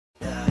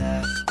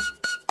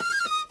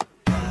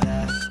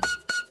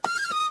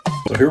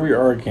here we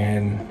are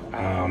again.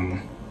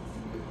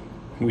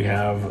 We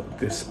have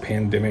this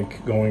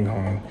pandemic going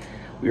on.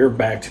 We are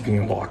back to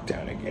being locked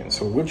down again.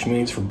 So which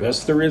means for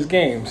Best There Is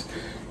Games,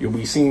 you'll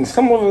be seeing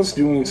some of us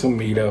doing some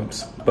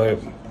meetups, but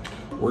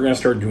we're going to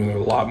start doing a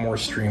lot more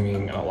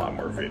streaming and a lot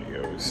more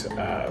videos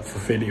for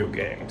video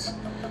games,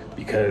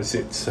 because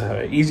it's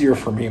easier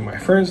for me and my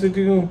friends to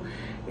do.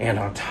 And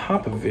on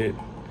top of it,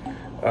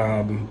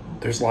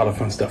 there's a lot of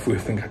fun stuff we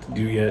haven't got to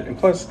do yet. And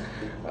plus,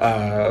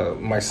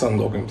 my son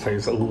Logan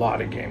plays a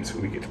lot of games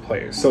that we get to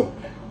play. So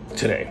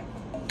today,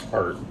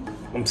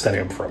 I'm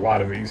setting up for a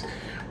lot of these.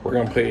 We're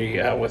gonna play,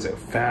 was it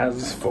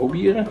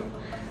Phasmophobia?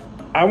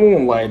 I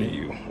won't lie to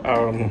you.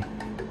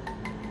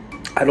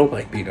 I don't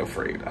like being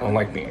afraid. I don't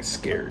like being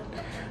scared.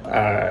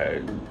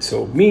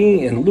 So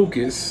me and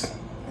Lucas,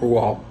 who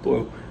I'll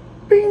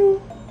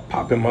bing,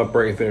 pop him up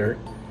right there.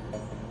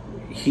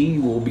 He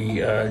will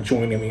be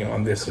joining me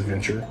on this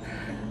adventure,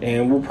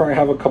 and we'll probably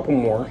have a couple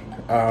more.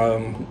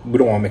 We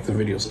don't want to make the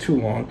videos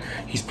too long.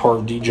 He's part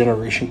of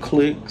D-Generation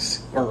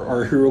Clicks, or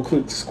our Hero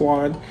Clicks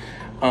squad.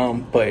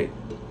 But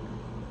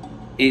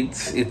he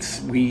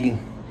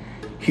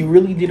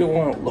really didn't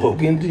want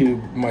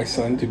Logan, my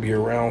son, to be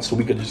around so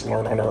we could just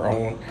learn on our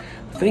own.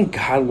 Thank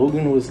God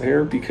Logan was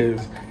there,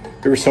 because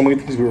there were so many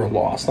things we were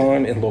lost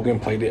on, and Logan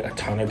played it a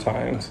ton of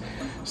times.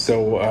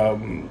 So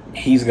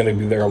he's going to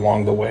be there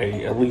along the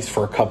way, at least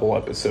for a couple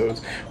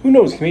episodes. Who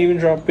knows, he may even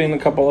drop in a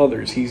couple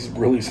others. He's a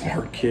really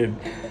smart kid,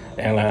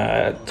 and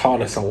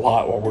taught us a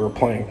lot while we were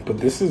playing. But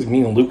this is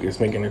me and Lucas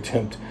making an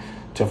attempt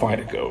to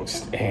find a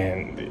ghost,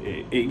 and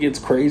it gets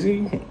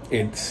crazy.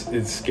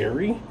 It's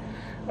scary.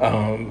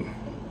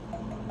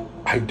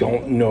 I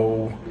don't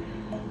know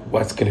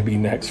what's going to be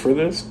next for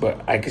this,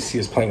 but I can see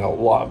us playing a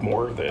lot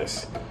more of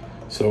this.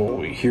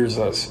 So here's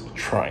us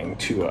trying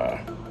to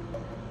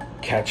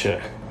catch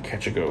a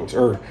ghost,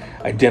 or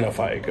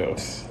identify a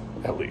ghost,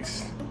 at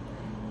least.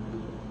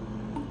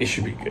 It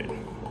should be good.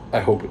 I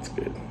hope it's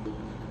good.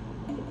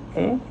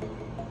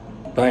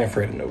 But I ain't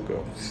afraid of no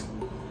ghosts.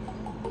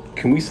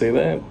 Can we say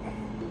that?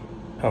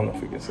 I don't know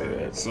if we can say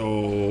that.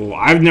 So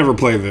I've never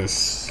played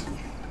this.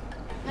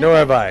 Nor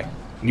have I.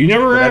 You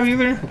never have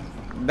either?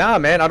 Nah,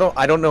 man.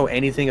 I don't know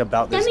anything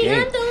about this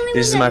game.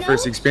 This is my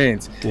first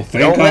experience. Well,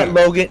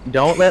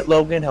 don't let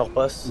Logan help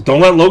us.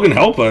 Don't let Logan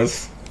help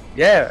us.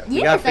 Yeah,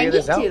 we gotta figure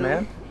this out,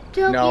 man.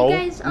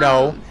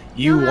 No.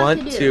 You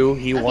want to.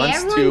 He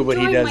wants to, but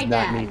he does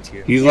not need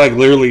to. He's like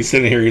literally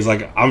sitting here. He's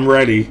like, I'm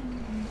ready.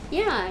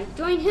 Yeah,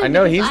 join him. I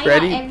know he's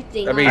ready.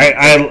 I mean,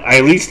 I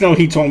at least know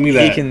he told me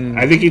that. He can.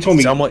 I think he told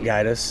me somewhat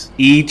guide us.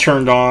 E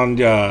turned on.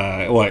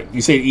 What you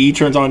say? E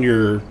turns on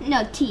your.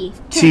 No, T.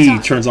 T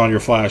turns on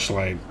your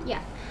flashlight.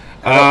 Yeah.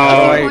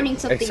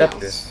 Accept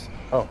this.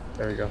 Oh,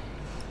 there we go.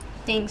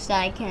 Things that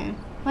I can.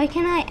 Why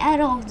can't I add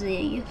all of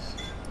these?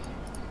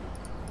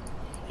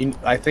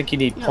 I think you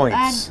need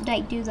points.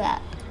 Do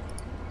that.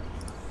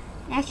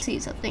 Actually,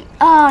 something.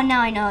 Oh, now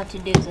I know how to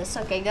do this.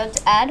 Okay, go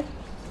to add.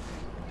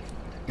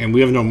 And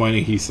we have no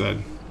money, he said.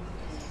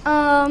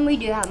 We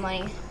do have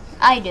money.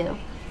 I do.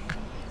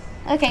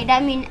 Okay,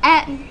 that means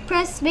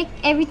make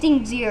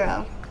everything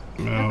 0.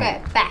 No.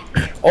 Okay, back.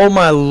 Oh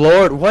my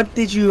lord, what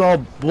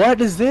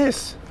is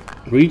this?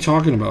 What are you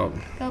talking about?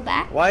 Go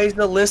back. Why is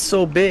the list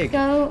so big?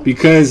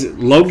 Because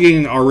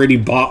Logan already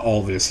bought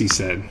all this, he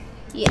said.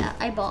 Yeah,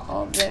 I bought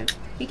all of them.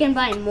 You can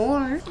buy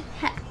more.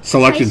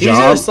 Select a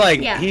job.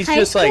 He's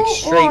just like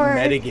straight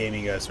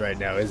metagaming us right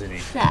now, isn't he?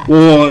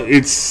 Well,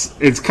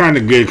 it's kind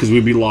of good because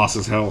we'd be lost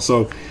as hell.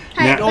 So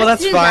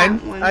that's fine.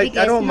 I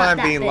don't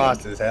mind being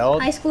lost as hell.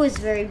 High school is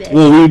very big.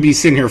 Well, we'd be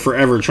sitting here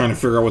forever trying to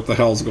figure out what the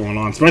hell's going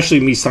on. Especially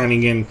me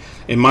signing in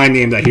my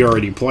name that he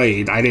already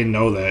played. I didn't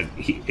know that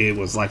it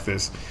was like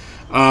this.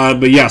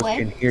 But yeah, I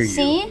can hear you.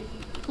 See,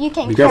 you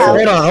can.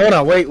 Hold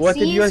on. Wait, what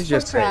did you guys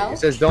just say? It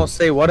says don't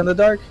say what in the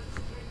dark.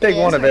 Take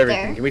one of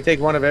everything. There. Can we take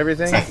one of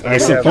everything? I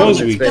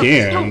suppose we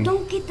can.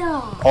 Don't get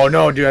those. Oh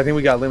no, dude! I think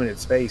we got limited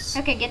space.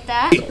 Okay, get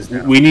that.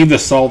 We need the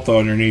salt though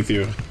underneath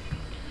you.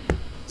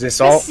 Is this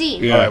salt?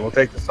 Yeah. All right, we'll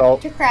take the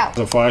salt.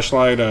 The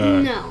flashlight.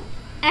 No,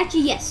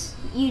 actually, yes,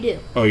 you do.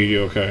 Oh, you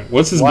do. Okay.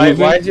 What's this? Why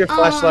is your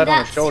flashlight on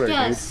your shoulder,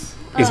 dude?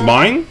 Is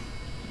mine?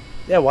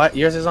 Yeah. Why?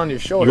 Yours is on your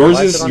shoulder.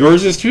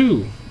 Yours is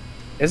too.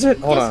 Is it?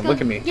 Hold on. Look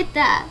at me. Get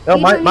that. No,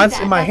 mine's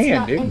in my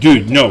hand, dude.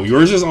 Dude, no.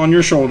 Yours is on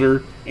your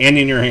shoulder and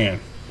in your hand.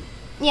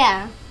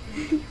 Yeah.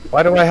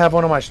 Why do I have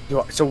one on my?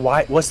 So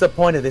why? What's the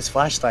point of this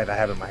flashlight I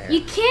have in my hand?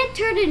 You can't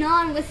turn it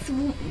on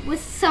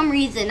with some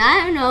reason.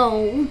 I don't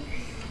know.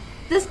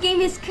 This game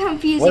is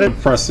confusing.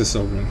 Press this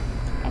open.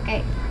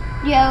 Okay.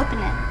 Yeah, open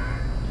it.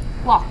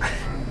 Walk.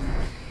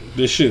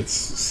 This shit's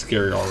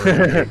scary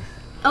already.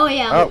 Oh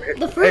yeah.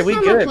 The first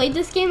time I played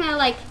this game,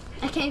 I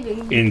can't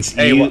even.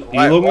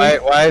 Why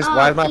is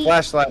my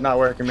flashlight not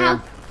working,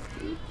 man?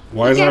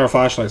 Why isn't our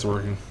flashlights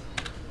working?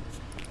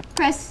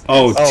 Press.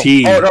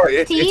 T. Oh no,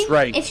 it's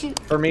right.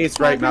 For me, it's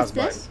right. Mouse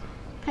button.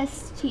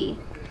 Press T.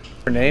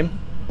 Your name?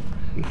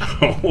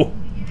 No.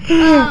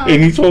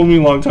 And he told me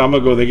a long time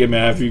ago they get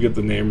mad if you get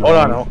the name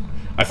wrong. Hold on.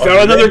 I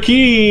found another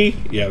key.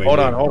 Yeah. Hold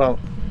on.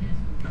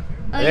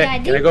 Oh yeah,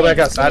 can I go back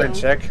outside and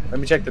check? Let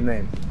me check the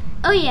name.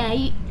 Oh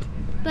yeah,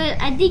 but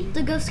I think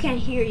the ghost can't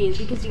hear you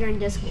because you're in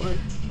Discord.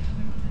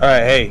 All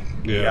right, hey.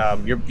 Yeah.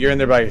 You're in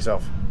there by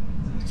yourself.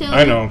 So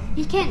I know.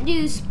 You can't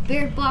do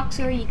spirit box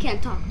or you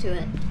can't talk to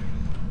it.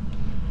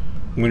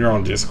 When you're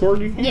on Discord,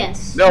 you can?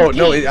 Yes. No.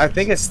 I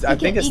think it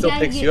still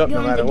picks you up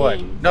no matter what.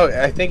 Game. No,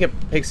 I think it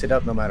picks it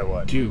up no matter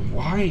what. Dude,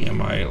 why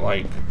am I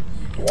like?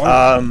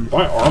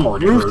 My arm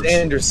already hurts.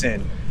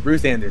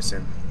 Ruth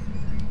Anderson.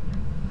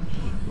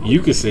 You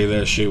could say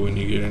that shit when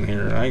you get in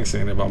here. I ain't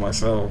saying it about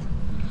myself.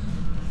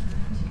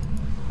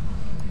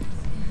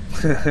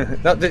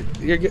 No,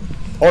 you're good.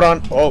 Hold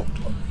on. Oh,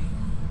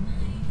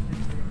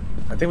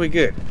 I think we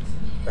good.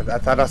 I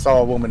thought I saw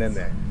a woman in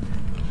there.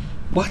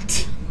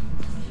 What?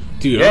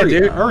 Dude,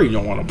 Yeah, I already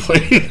don't want to play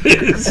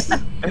this. All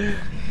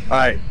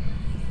right,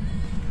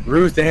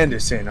 Ruth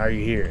Anderson, are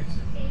you here?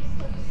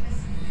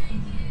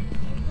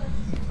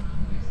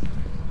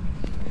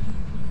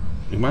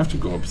 We might have to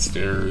go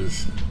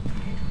upstairs.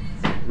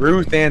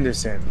 Ruth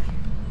Anderson.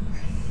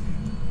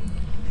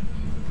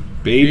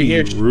 Baby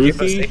Here,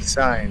 Ruthie? give us a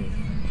sign.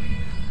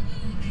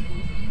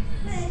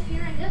 If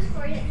you're in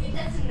Discord, it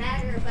doesn't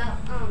matter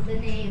about the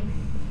name.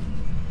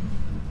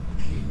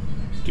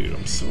 Dude,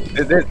 I'm so...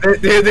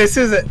 This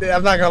is...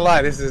 I'm not gonna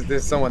lie. This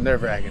is somewhat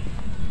nerve-wracking.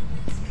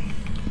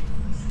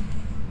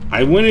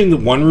 I went in the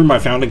one room, I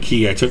found a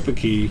key. I took the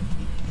key.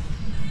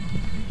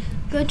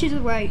 Go to the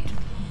right.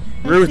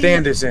 Ruth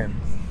Anderson.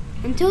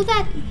 Until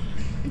that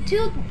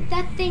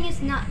thing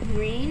is not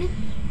green,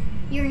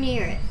 you're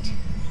near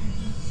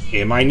it.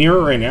 Am I near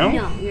it right now?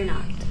 No, you're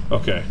not.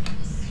 Okay.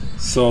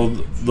 So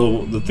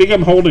the thing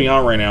I'm holding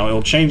out right now,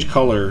 it'll change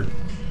color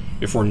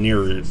if we're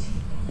near it.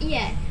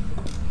 Yeah.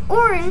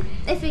 Or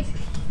if it.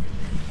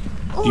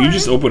 Or, Do you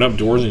just open up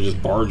doors and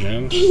just barge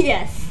in?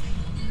 Yes.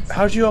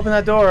 How'd you open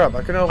that door up?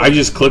 I couldn't open I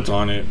just clicked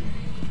on it.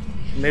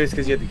 Maybe it's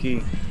because you had the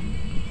key.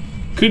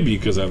 Could be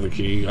because I have the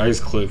key. I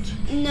just clicked.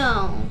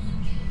 No.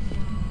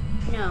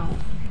 No.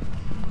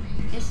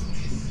 It's.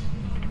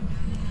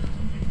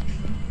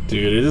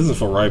 Dude, it doesn't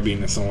feel right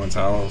being in someone's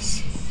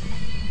house.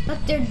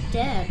 But they're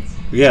dead.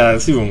 Yeah,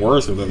 it's even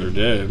worse if they're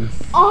dead.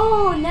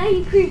 Oh, now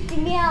you creeped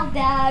me out,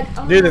 Dad.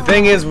 Oh. Dude, the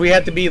thing is, we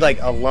have to be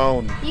like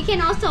alone. You can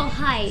also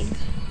hide.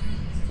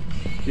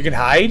 You can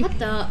hide? What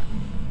the?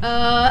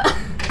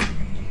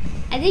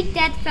 I think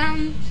Dad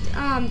found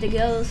the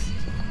ghost.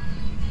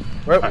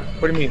 What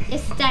do you mean?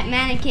 It's that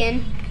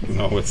mannequin.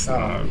 No, it's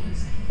not.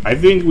 I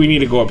think we need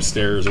to go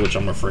upstairs, which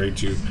I'm afraid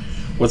to.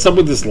 What's up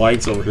with this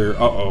lights over here?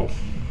 Uh-oh.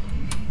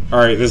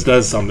 Alright, this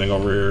does something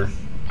over here.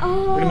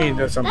 Oh, What do you mean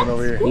there's something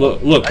over here? Cool.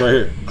 Look right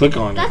here. Click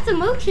on it. That's a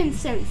motion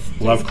sense.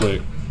 Left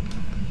click.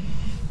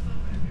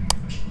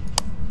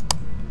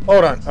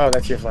 Hold on. Oh,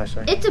 that's your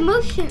flashlight. It's a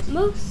motion.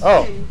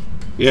 Oh.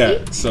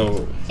 Yeah, See?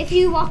 so... If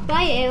you walk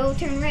by it, it'll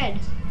turn red.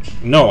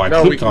 No, I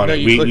No, clicked on it.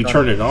 you We clicked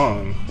turned on it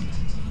on.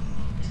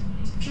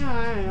 Oh,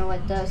 I don't know what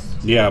it does.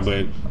 Yeah,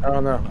 but... I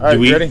don't know. Alright,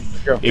 we, ready? Let's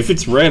go. If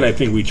it's red, I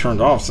think we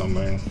turned off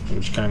something,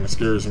 which kind of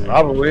scares me.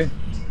 Probably.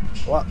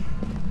 What?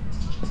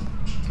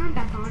 Turn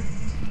back on.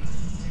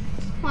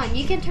 Come on,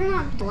 you can turn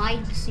on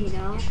lights, you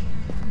know.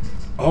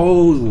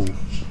 Oh,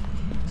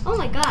 Oh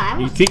my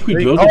god. you think we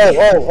built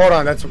Oh, hold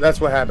on. That's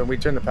what happened. We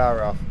turned the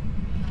power off.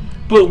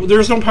 But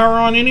there's no power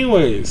on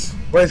anyways.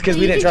 Well, it's because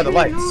we didn't try the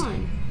lights.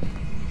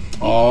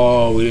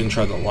 Oh, we didn't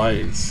try the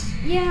lights.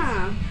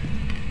 Yeah.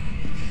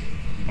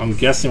 I'm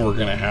guessing we're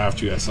gonna have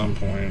to at some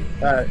point.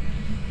 Alright.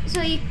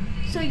 So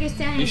your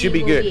sanity You should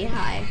be will good. be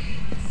high.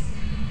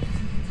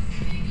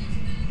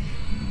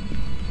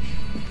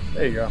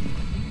 There you go.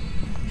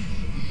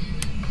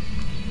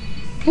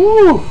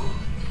 Woo!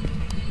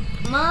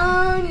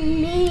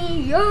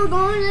 Mommy, you're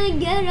gonna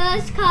get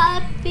us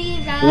copies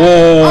of...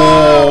 Whoa!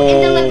 Oh,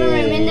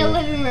 in the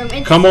living room,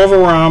 It's, Come over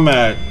where I'm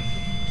at.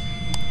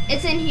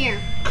 It's in here.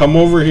 Come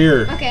over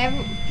here.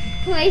 Okay,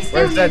 place down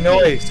Where's that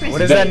your noise? thing.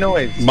 What is that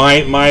noise?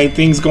 My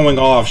thing's going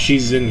off.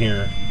 She's in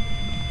here.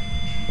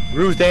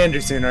 Ruth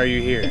Anderson, are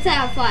you here? It's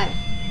at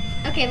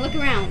 5. Okay, look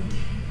around.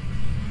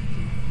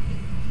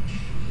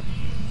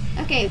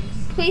 Okay,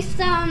 place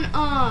down,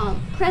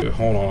 press...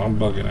 Hold on, I'm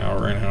bugging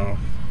out right now.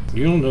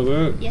 You don't know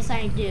that? Yes,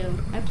 I do.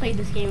 I played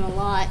this game a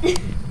lot.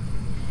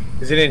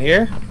 Is it in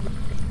here?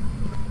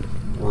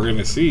 We're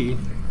gonna see.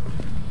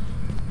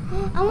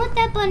 I want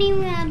that bunny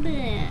rabbit.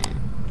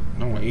 I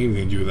don't want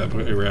anything to do with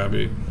that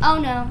rabbit. Oh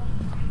no.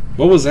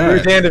 What was that?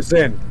 Ruth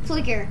Anderson.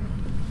 Flicker.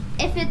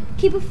 If it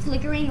keeps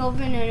flickering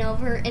over and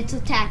over, it's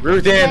attack.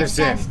 Ruth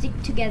Anderson. Gotta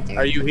stick together.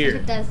 Are you here?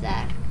 If it does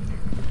that.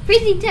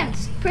 Freezing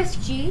temps. Press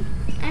G.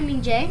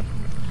 J.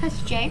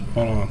 Press J.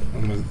 Hold on,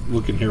 I'm gonna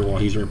look in here while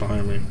he's right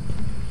behind me.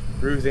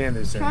 Ruth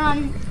Anderson. Turn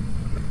on.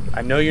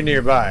 I know you're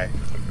nearby.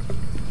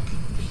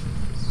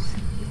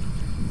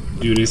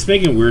 Dude, it's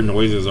making weird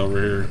noises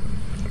over here.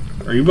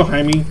 Are you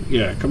behind me?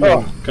 Yeah, come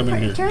in. Come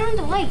in here. Turn on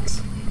the lights.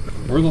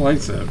 Where are the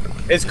lights at?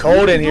 It's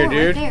cold in here,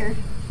 Right dude. there.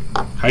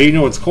 How do you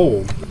know it's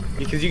cold?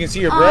 Because you can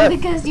see your breath.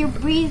 Because your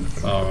breathe.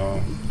 Oh.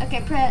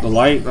 Okay, press. The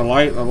light.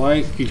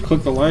 You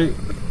click the light.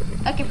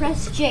 Okay,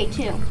 press J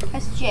too.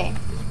 Press J.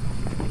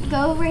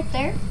 Go right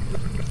there.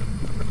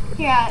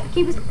 Here,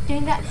 keep us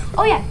doing that.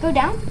 Oh yeah, go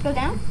down, go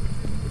down.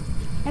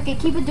 Okay,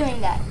 keep it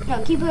doing that.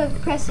 No, keep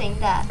it pressing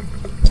that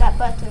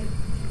button.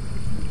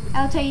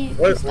 I'll tell you.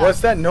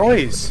 What's that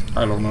noise?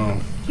 I don't know.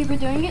 Keep it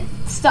doing it.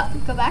 Stop.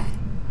 Go back.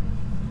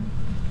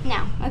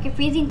 Now, okay,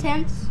 freezing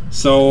temps.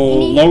 So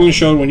Logan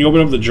showed when you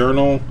open up the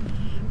journal,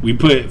 we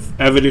put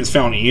evidence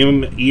found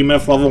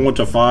EMF level went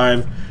to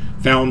 5.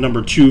 Found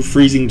number 2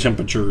 freezing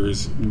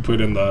temperatures. We put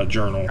in the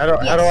journal.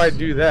 How do I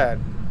do that?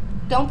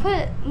 Don't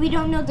put. We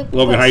don't know the.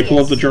 Logan, how you pull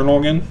up the journal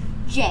again?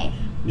 J.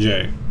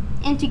 J.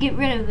 And to get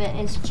rid of it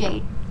is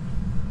J.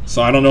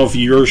 So I don't know if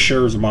yours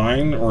shares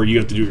mine or you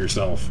have to do it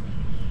yourself.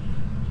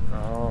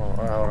 Oh, hold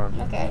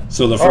on. Okay.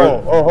 So the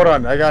first. Oh, hold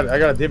on. I got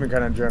a different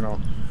kind of journal.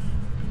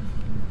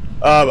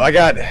 I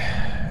got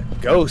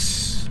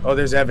ghosts. Oh,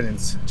 there's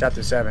evidence.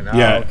 Chapter 7. Oh,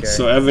 yeah. Okay.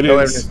 So evidence. No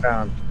evidence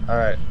found. All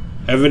right.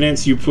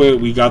 Evidence you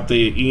put. We got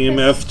the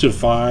EMF to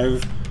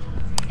 5,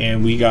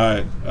 and we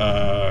got.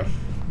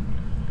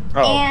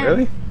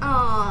 Really?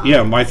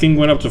 Yeah, my thing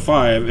went up to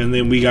 5, and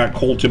then we got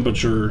cold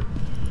temperature.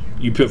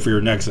 You put for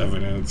your next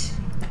evidence.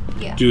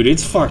 Yeah. Dude,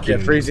 it's fucking.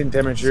 Yeah, freezing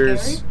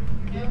temperatures.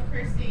 No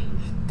cursing.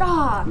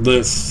 Stop.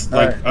 This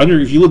under.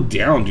 If you look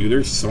down, dude,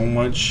 there's so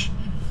much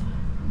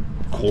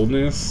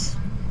coldness.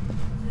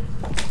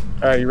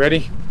 All right, you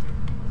ready?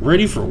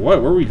 Ready for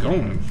what? Where are we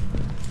going?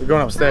 We're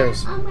going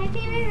upstairs. My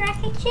favorite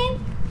rocket ship.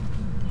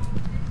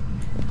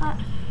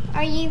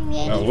 Are you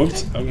ready?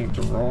 Whoops! I went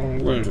the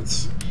wrong way.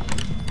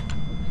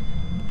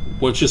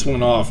 What just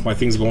went off? My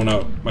thing's going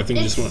up. My thing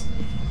just went.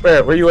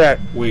 Where you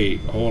at? Wait,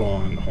 hold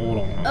on.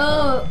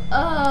 Okay.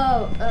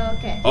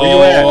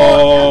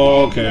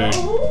 Oh, okay.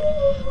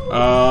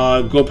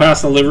 Go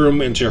past the living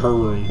room into her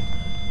room.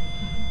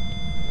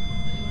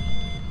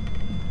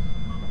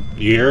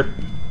 You hear?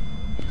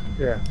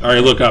 Yeah. All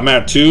right, look, I'm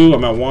at 2.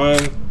 I'm at 1,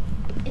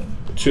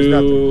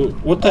 2.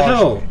 What the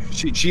hell?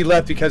 She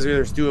left because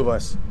there's 2 of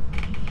us.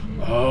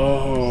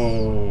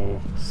 Oh.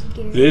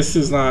 This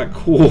is not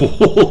cool.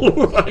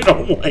 I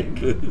don't like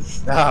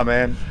this. Nah,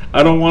 man.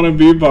 I don't want to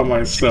be by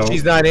myself.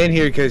 She's not in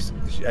here because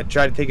I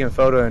tried to take a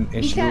photo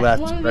and she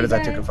left right as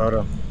I took a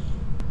photo.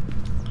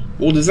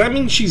 Well, does that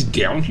mean she's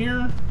down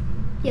here?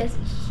 Yes.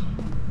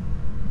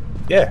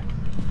 Yeah.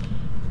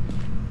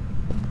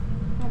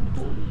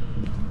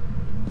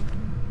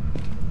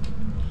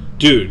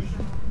 Dude.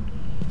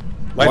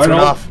 Lights went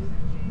off.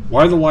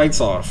 Why are the lights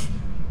off?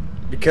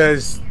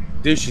 Because,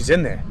 dude, she's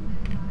in there.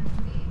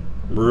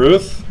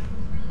 Ruth?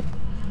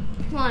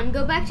 Come on,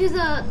 go back to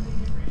the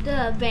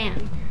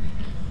van.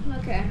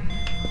 Okay.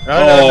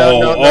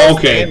 No,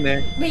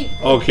 okay. Wait.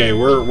 Okay,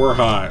 we're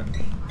hot.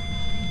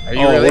 Are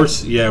you really?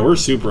 We're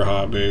super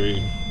hot,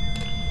 baby.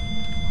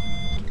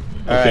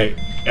 Okay,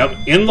 right.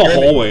 In the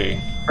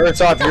hallway. First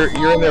off, you're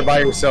in there by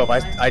yourself.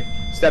 I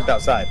stepped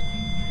outside.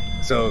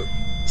 So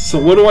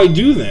what do I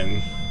do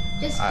then?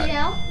 Just get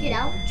out. Get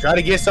out. Try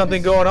to get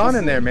something going on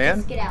in there, man.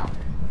 Just get out.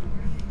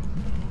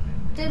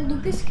 Did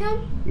Lucas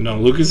come? No,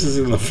 Lucas is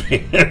in the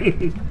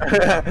van.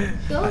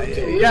 Go to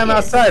Lucas. Yeah, I'm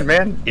outside,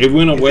 man. It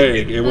went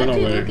away. Go to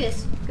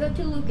Lucas. Go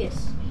to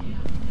Lucas.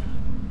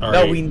 All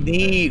no,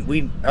 right.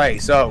 All right,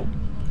 so.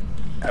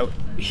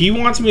 He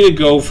wants me to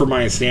go for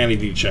my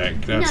insanity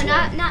check. That's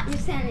not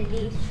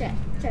insanity check.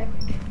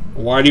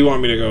 Why do you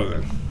want me to go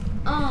then?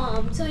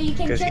 So you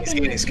can check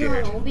in the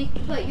journal,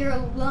 but you're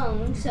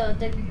alone, so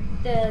the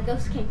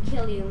ghost can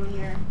kill you when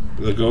you're.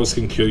 The ghost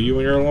can kill you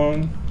when you're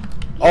alone?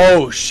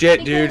 Oh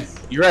shit, dude!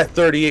 You're at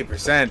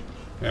 38%.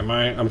 Am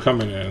I? I'm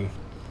coming in.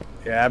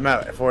 Yeah, I'm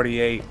at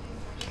 48.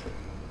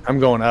 I'm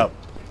going up.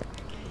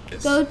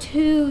 Go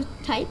to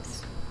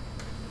types.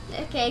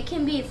 Okay, it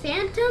can be a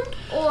phantom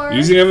or.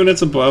 Using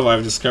evidence above,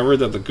 I've discovered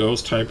that the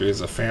ghost type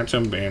is a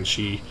phantom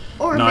banshee,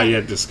 or not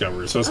yet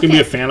discovered. So it's gonna be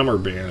a phantom or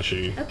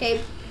banshee.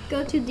 Okay,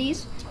 go to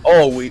these.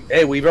 Oh,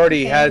 we've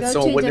already had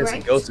someone witness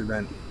a ghost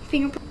event.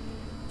 Fingerprint.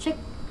 Check.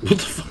 What the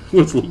fuck?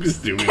 What's Lucas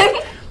doing?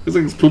 Looks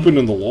like he's pooping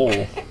in the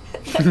wall.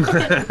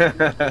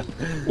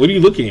 What are you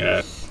looking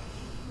at?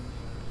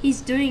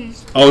 He's doing.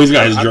 Oh, he's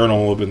got his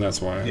journal open.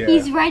 That's why. Yeah.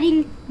 He's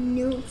writing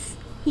notes.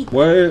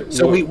 What?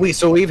 So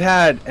we've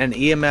had an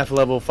EMF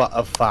level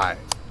of 5.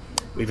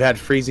 We've had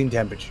freezing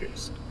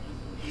temperatures.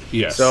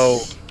 Yes.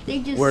 So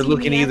we're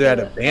looking either at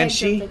a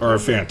banshee or a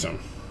phantom.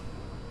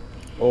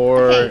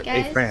 Or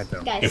a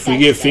phantom. If we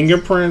get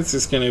fingerprints,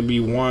 it's gonna be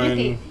one.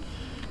 Okay.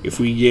 If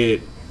we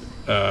get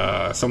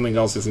something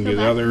else, it's gonna be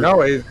the other.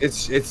 No,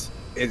 it's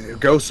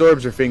ghost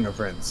orbs or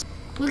fingerprints.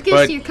 Lucas,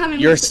 but you're coming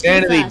your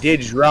sanity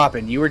did drop,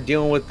 and you were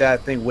dealing with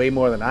that thing way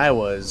more than I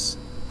was.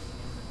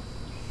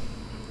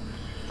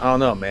 I don't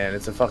know, man.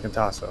 It's a fucking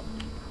toss-up.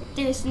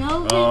 There's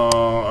no.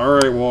 All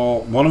right.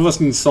 Well, one of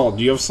us needs salt.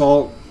 Do you have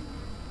salt?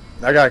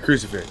 I got a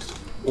crucifix.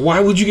 Why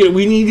would you get?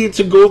 We needed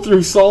to go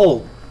through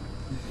salt.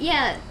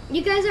 Yeah,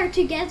 you guys are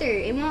together.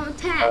 It won't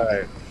attack. All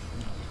right.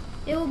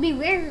 It will be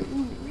rare.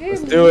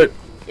 Let's do it.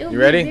 You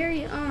ready?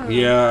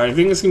 Yeah, I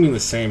think it's gonna be in the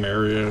same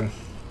area.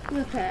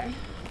 Okay.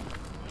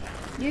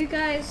 You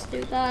guys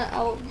do that.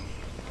 I'll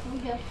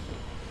go.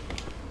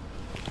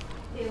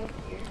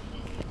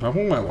 Why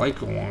won't my light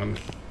go on?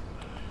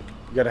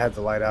 You gotta have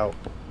the light out.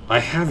 I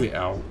have it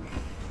out.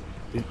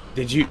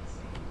 Did you?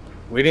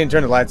 We didn't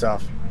turn the lights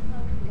off.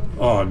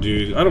 Oh,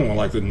 dude, I don't want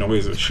like the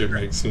noise that shit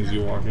makes as soon as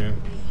you walk in.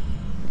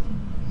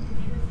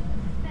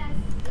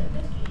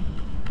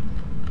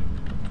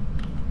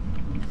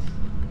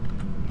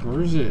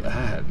 Where's it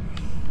at?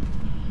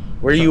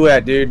 Where are you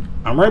at, dude?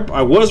 I'm right.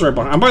 I was right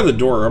behind. I'm by the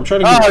door. I'm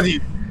trying to. Oh, you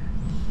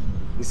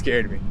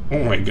scared me.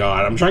 Oh my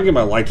god! I'm trying to get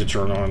my light to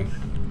turn on.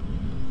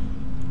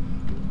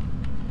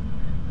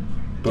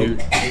 Dude,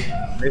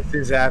 this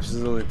is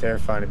absolutely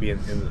terrifying to be in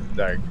the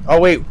dark. Oh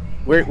wait,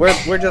 we're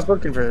just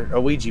looking for a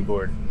Ouija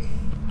board.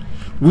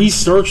 We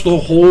searched the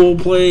whole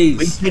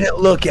place. We didn't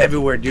look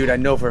everywhere, dude. I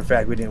know for a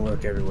fact we didn't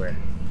look everywhere.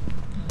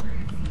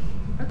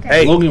 Okay.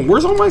 Hey, Logan,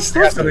 where's all my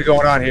stuff? There's something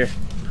going on here.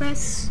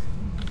 Press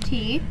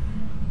T.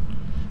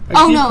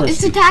 Oh no,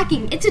 it's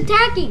attacking. It's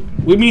attacking.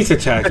 What means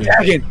attacking?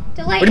 Attacking.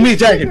 The light What do you mean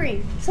is attacking?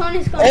 flickering. Someone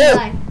is going to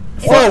die.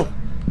 Oh!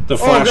 The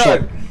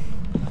flashlight.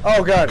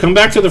 Oh god. Come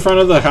back to the front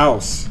of the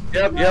house.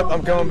 Yep,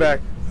 I'm coming back.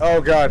 Oh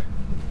god.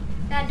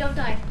 Dad, don't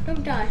die.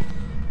 Don't die.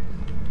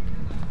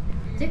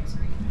 6.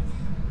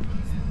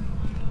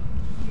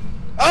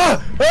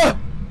 Ah! Ah!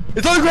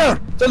 It's on the ground!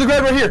 It's on the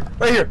ground right here!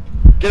 Right here!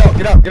 Get out,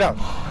 get out, get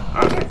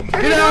out!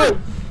 Get out!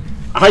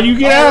 How do you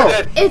get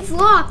out? It's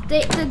locked.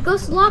 The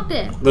ghost locked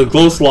it. The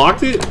ghost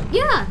locked it?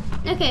 Yeah.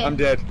 Okay. I'm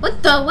dead.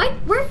 What the? Why?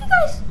 Where are you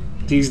guys?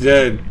 He's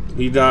dead.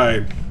 He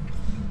died.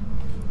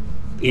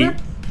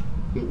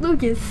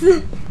 Lucas.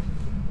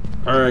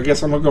 Alright, I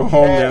guess I'm gonna go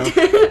home now.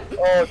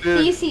 Oh,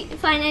 Do you dude.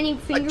 find any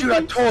fingerprints? Dude,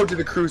 I told you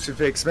the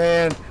crucifix,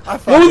 man.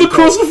 What would the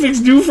crucifix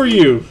do for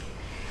you?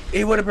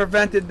 He would have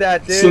prevented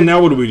that, dude. So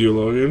now what do we do,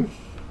 Logan?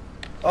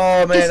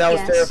 Oh, man, Just that was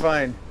guess.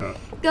 terrifying.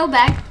 Go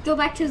back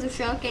to the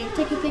truck and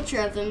take a picture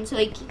of him so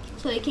he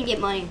can get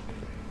money.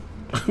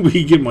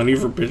 We get money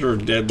for a picture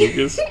of dead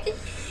Lucas?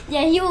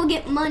 Yeah, he will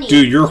get money.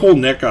 Dude, your whole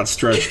neck got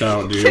stretched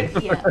out, dude.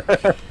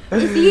 Yeah.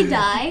 If you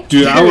die,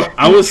 Dude,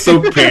 I was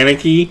so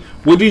panicky.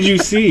 What did you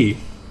see?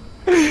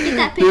 get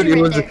that picture Dude,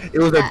 right there. it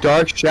was a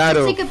dark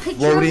shadow Take a picture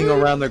floating of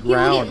him, around the he will get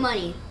ground.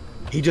 money.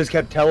 He just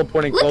kept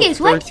teleporting Look, close. it's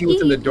what First, he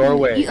was in the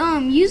doorway.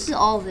 Use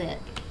all of it.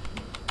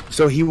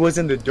 So he was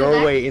in the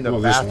doorway in the Oh,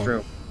 this one.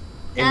 bathroom.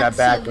 In That's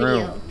that back the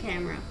video room.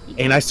 camera.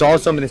 And I saw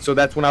something, so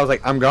that's when I was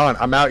like, I'm gone.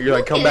 I'm out. You're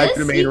like, come back to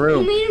the main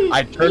room.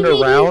 I turned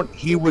around.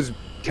 He was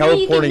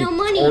teleporting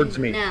towards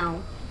me.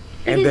 Now.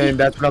 And then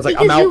that's when I was like,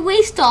 because I'm out. you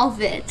waste all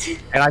of it.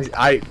 And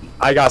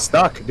I got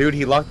stuck. Dude,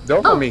 he locked the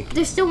door for me.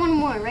 There's still one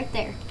more right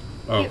there.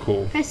 Oh,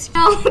 cool. Press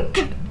no.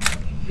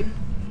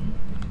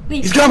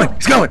 Wait, He's coming.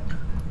 He's coming.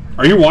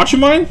 Are you watching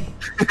mine?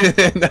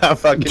 Nah,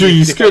 fucking. Dude,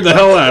 you scared the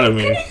hell out of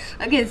me.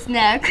 Okay,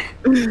 snack.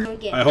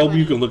 I hope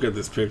you can look at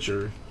this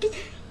picture.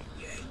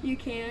 You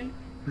can.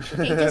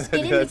 Okay, just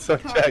get in That's the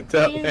so car. jacked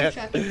up, Get in the man.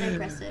 truck and then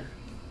press it.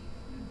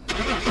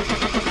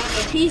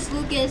 Okay, peace,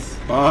 Lucas.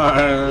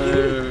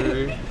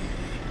 Bye.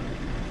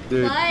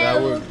 Dude, Bye,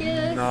 that was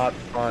Lucas. not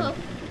fun.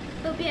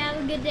 Hope you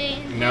have a good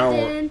day. Now,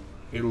 Ethan.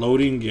 a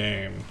loading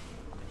game.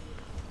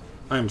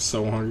 I'm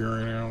so hungry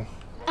right now.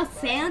 A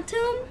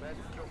phantom?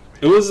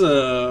 It wasn't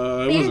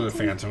a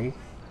phantom.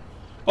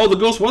 Oh, the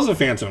ghost was a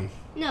phantom.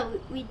 No,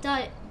 we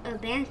thought a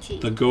banshee.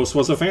 The ghost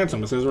was a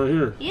phantom. It says right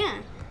here. Yeah,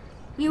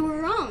 we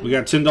were wrong. We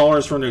got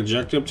 $10 for an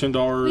objective,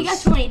 $10 We got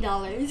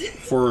 $20.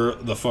 for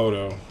the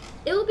photo.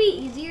 It would be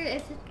easier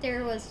if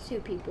there was 2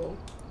 people.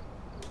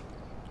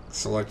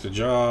 Select a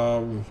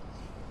job.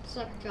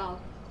 Select job.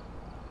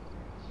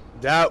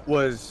 That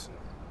was.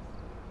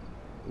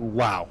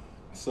 Wow.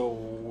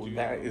 So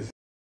that is